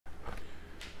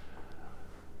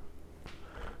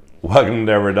Welcome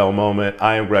to Every Dull Moment.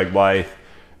 I am Greg Blythe,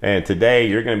 and today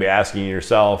you're going to be asking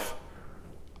yourself,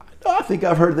 I think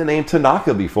I've heard the name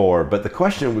Tanaka before, but the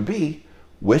question would be,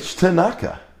 which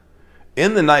Tanaka?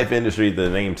 In the knife industry, the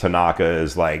name Tanaka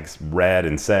is like read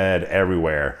and said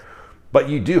everywhere, but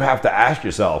you do have to ask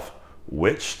yourself,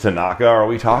 which Tanaka are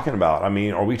we talking about? I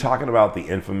mean, are we talking about the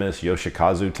infamous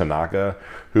Yoshikazu Tanaka,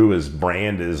 whose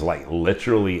brand is like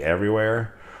literally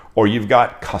everywhere? Or you've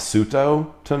got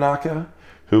Kasuto Tanaka,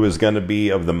 who is going to be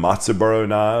of the Matsuburo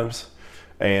knives.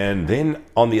 And then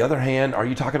on the other hand, are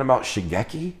you talking about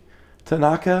Shigeki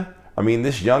Tanaka? I mean,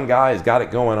 this young guy has got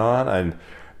it going on,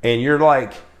 and you're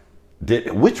like,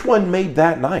 which one made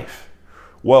that knife?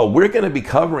 Well, we're going to be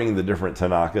covering the different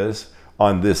Tanakas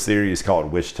on this series called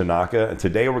Which Tanaka, and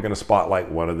today we're going to spotlight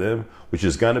one of them, which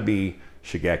is going to be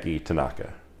Shigeki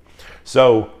Tanaka.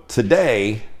 So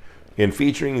today, in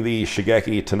featuring the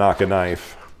Shigeki Tanaka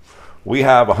knife, we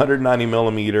have 190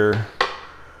 millimeter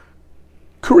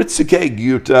Kuritsuke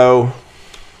Gyuto.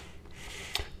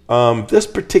 This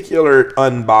particular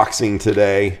unboxing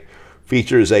today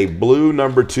features a blue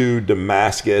 #2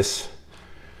 Damascus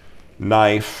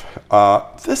knife.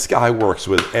 This guy works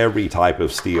with every type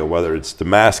of steel, whether it's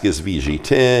Damascus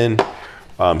VG10.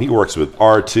 He works with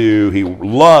R2. He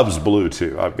loves blue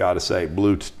 2. I've got to say,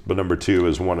 blue #2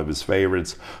 is one of his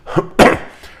favorites.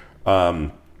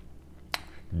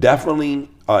 Definitely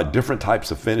different types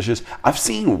of finishes. I've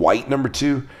seen white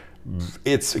 #2.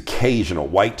 It's occasional.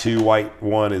 White 2, white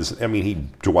 1 is, I mean, he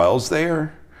dwells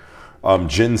there.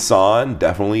 Jinsan,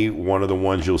 definitely one of the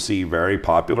ones you'll see very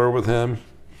popular with him.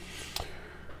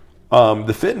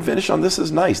 The fit and finish on this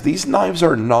is nice. These knives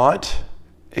are not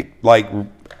like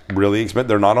really expensive.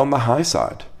 They're not on the high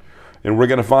side. And we're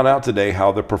going to find out today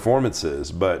how the performance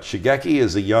is. But Shigeki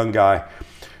is a young guy,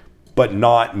 but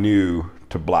not new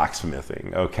to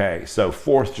blacksmithing. Okay, so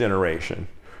 4th generation.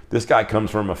 This guy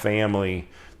comes from a family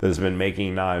that has been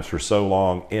making knives for so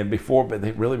long, and before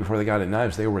they got into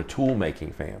knives, they were a tool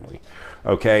making family.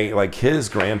 Okay, like his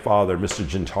grandfather, Mr.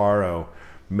 Gentaro,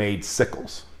 made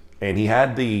sickles, and he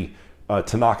had the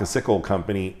Tanaka Sickle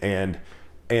Company, and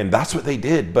that's what they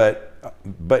did. But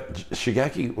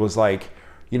Shigeki was like,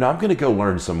 you know, I'm going to go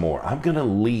learn some more. I'm going to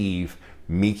leave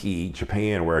Miki,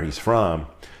 Japan, where he's from.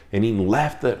 And he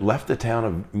left the town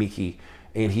of Miki,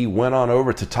 and he went on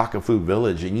over to Takefu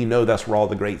village. And you know that's where all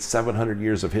the great 700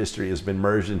 years of history has been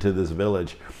merged into this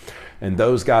village. And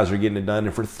those guys are getting it done.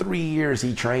 And for 3 years,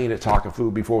 he trained at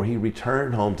Takefu before he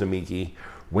returned home to Miki,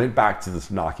 went back to the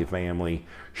Tanaka family,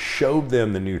 showed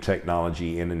them the new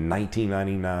technology. And in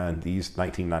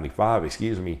 1995,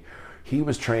 excuse me, he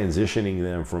was transitioning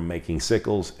them from making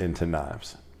sickles into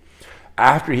knives.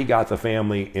 After he got the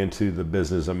family into the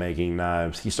business of making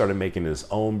knives, he started making his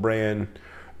own brand.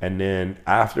 And then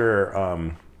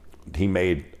after he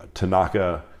made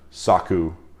Tanaka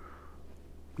Saku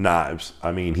knives,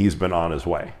 I mean, he's been on his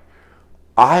way.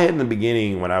 I, in the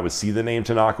beginning, when I would see the name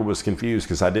Tanaka, was confused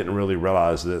because I didn't really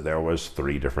realize that there was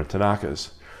 3 different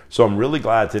Tanakas. So I'm really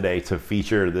glad today to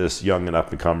feature this young and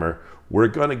up-and-comer. We're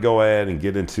going to go ahead and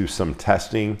get into some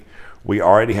testing. We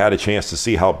already had a chance to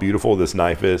see how beautiful this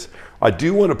knife is. I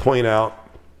do want to point out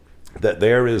that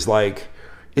there is like,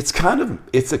 it's a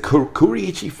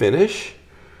kuriichi finish,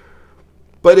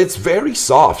 but it's very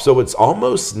soft. So it's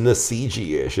almost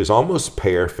Nasiji-ish. It's almost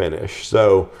pear finish.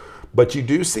 So, but you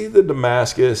do see the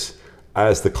Damascus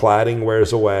as the cladding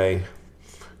wears away,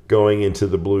 going into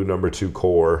the blue #2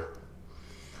 core.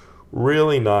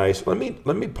 Really nice. Let me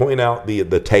point out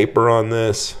the taper on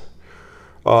this.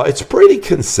 It's pretty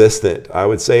consistent. I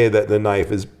would say that the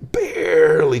knife is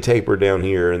barely tapered down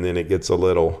here, and then it gets a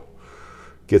little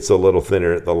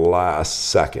thinner at the last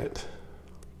second.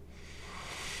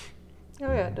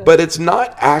 Oh yeah, it does. But it's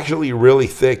not actually really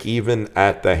thick even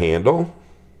at the handle.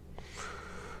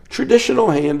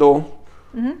 Traditional handle.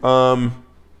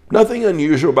 Nothing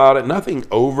unusual about it. Nothing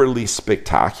overly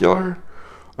spectacular.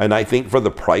 And I think for the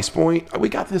price point, we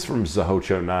got this from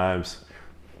Zahocho Knives.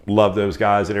 Love those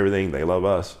guys and everything. They love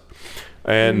us.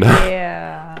 And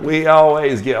yeah, we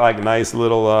always get like a nice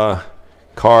little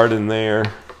card in there.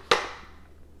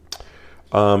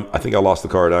 I think I lost the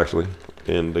card actually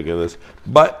in looking at this.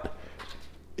 But,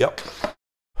 yep.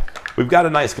 We've got a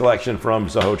nice collection from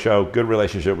Zahocho. Good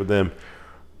relationship with them.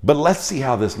 But let's see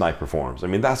how this knife performs. I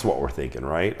mean, that's what we're thinking,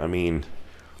 right? I mean,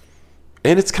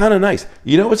 and it's kind of nice.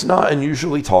 You know, it's not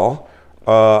unusually tall.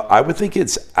 I would think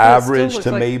it's average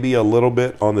to like maybe a little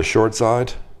bit on the short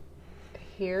side.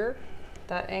 Here,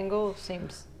 that angle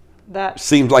seems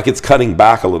like it's cutting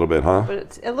back a little bit, huh? But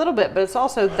it's a little bit, but it's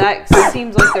also that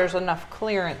seems like there's enough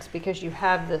clearance because you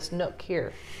have this nook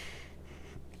here.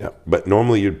 Yeah, but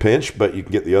normally you'd pinch, but you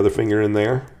can get the other finger in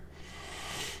there.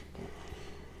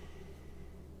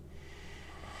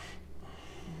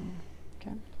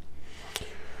 Okay.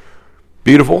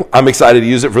 Beautiful. I'm excited to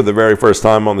use it for the very first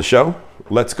time on the show.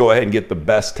 Let's go ahead and get the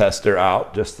best tester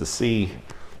out just to see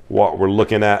what we're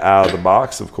looking at out of the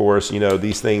box. Of course, you know,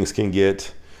 these things can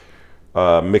get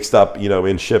mixed up, you know,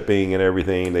 in shipping and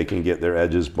everything. They can get their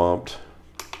edges bumped.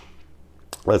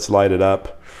 Let's light it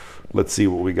up. Let's see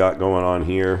what we got going on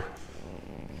here.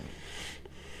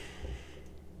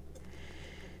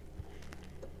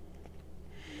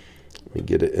 Let me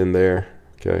get it in there.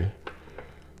 Okay.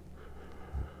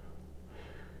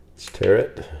 Let's tear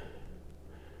it.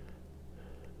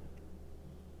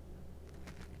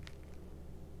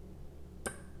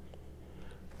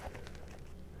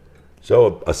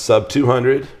 So a sub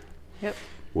 200. Yep.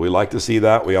 We like to see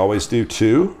that. We always do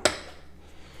 2.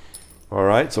 All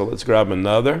right, so let's grab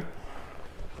another.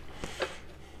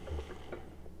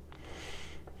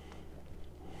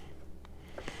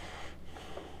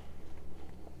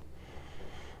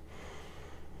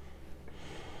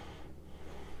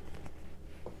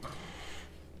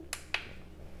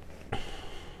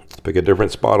 Let's pick a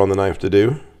different spot on the knife to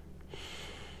do.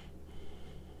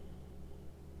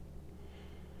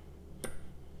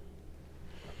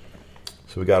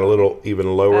 So we got a little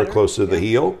even lower, Better? close to the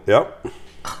heel. Yep.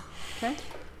 Okay.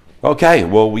 Okay,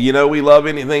 well, you know, we love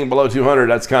anything below 200.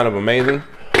 That's kind of amazing.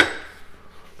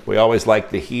 We always like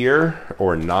to hear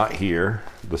or not hear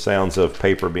the sounds of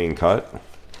paper being cut.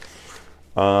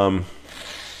 You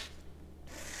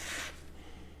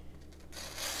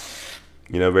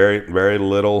know, very, very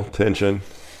little tension.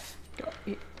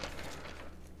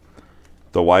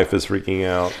 The wife is freaking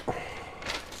out.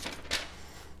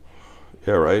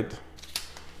 Yeah, right.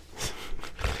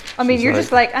 I mean, She's you're like,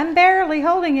 just like, I'm barely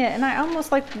holding it, and I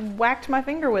almost like whacked my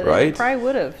finger with it. Right? I probably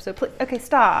would have. So, please, okay,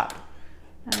 stop.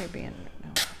 Now you're being. Oh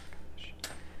gosh.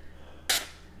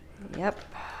 Yep,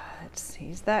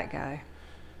 he's that guy.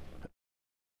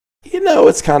 You know,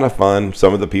 it's kind of fun.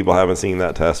 Some of the people haven't seen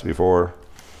that test before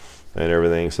and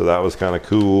everything, so that was kind of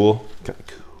cool. Kind of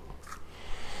cool.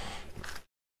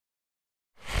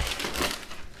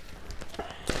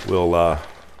 We'll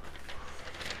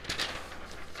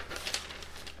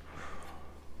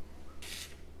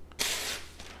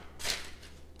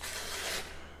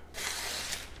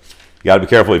you got to be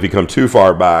careful if you come too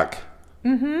far back.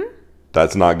 Mm-hmm.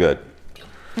 That's not good.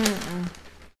 Mm-mm.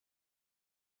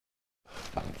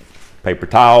 Paper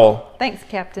towel. Thanks,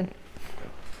 Captain.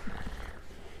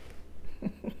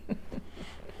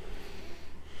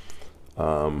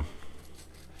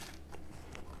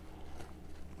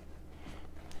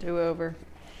 Do over.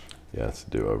 Yeah, it's a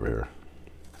do over here.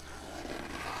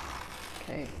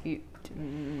 Okay.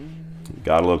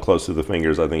 Got a little close to the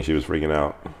fingers. I think she was freaking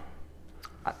out.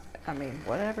 I mean,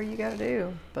 whatever you got to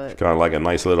do, but Kind of like a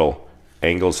nice little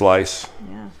angle slice.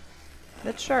 yeah,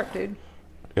 that's sharp, dude.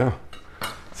 Yeah,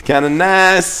 it's kind of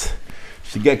nice.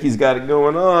 Shigeki's got it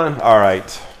going on. All right,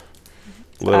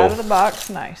 Out of the box,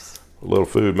 nice. little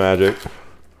food magic.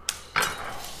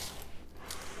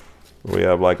 We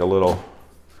have like a little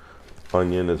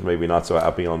onion that's maybe not so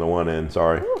happy on the one end.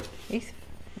 Sorry. Ooh,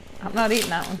 I'm not eating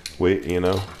that one. You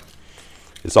know,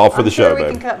 it's all for the show, we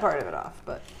babe. can cut part of it off,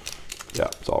 but Yeah,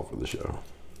 it's all for the show.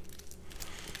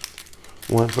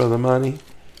 One for the money.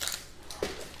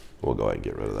 We'll go ahead and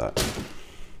get rid of that.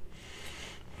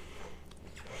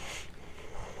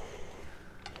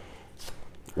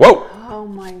 Whoa! oh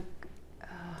my.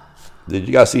 Did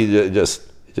you guys see it just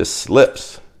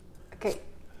slips? Okay.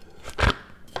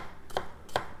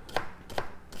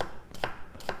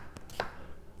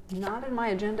 Not in my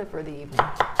agenda for the evening.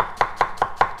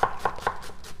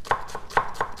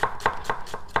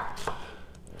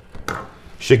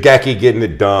 Shigeki getting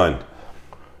it done.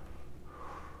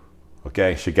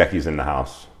 Okay, Shigeki's in the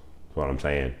house. That's what I'm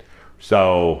saying.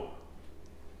 So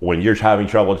when you're having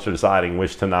trouble deciding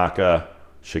which Tanaka,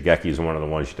 Shigeki's one of the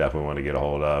ones you definitely want to get a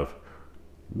hold of.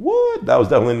 What? That was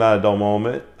definitely not a dull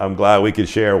moment. I'm glad we could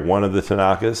share one of the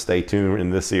Tanakas. Stay tuned in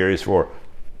this series for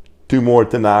 2 more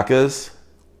Tanakas.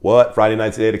 What? Friday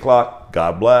nights at 8 o'clock.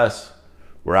 God bless.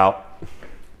 We're out.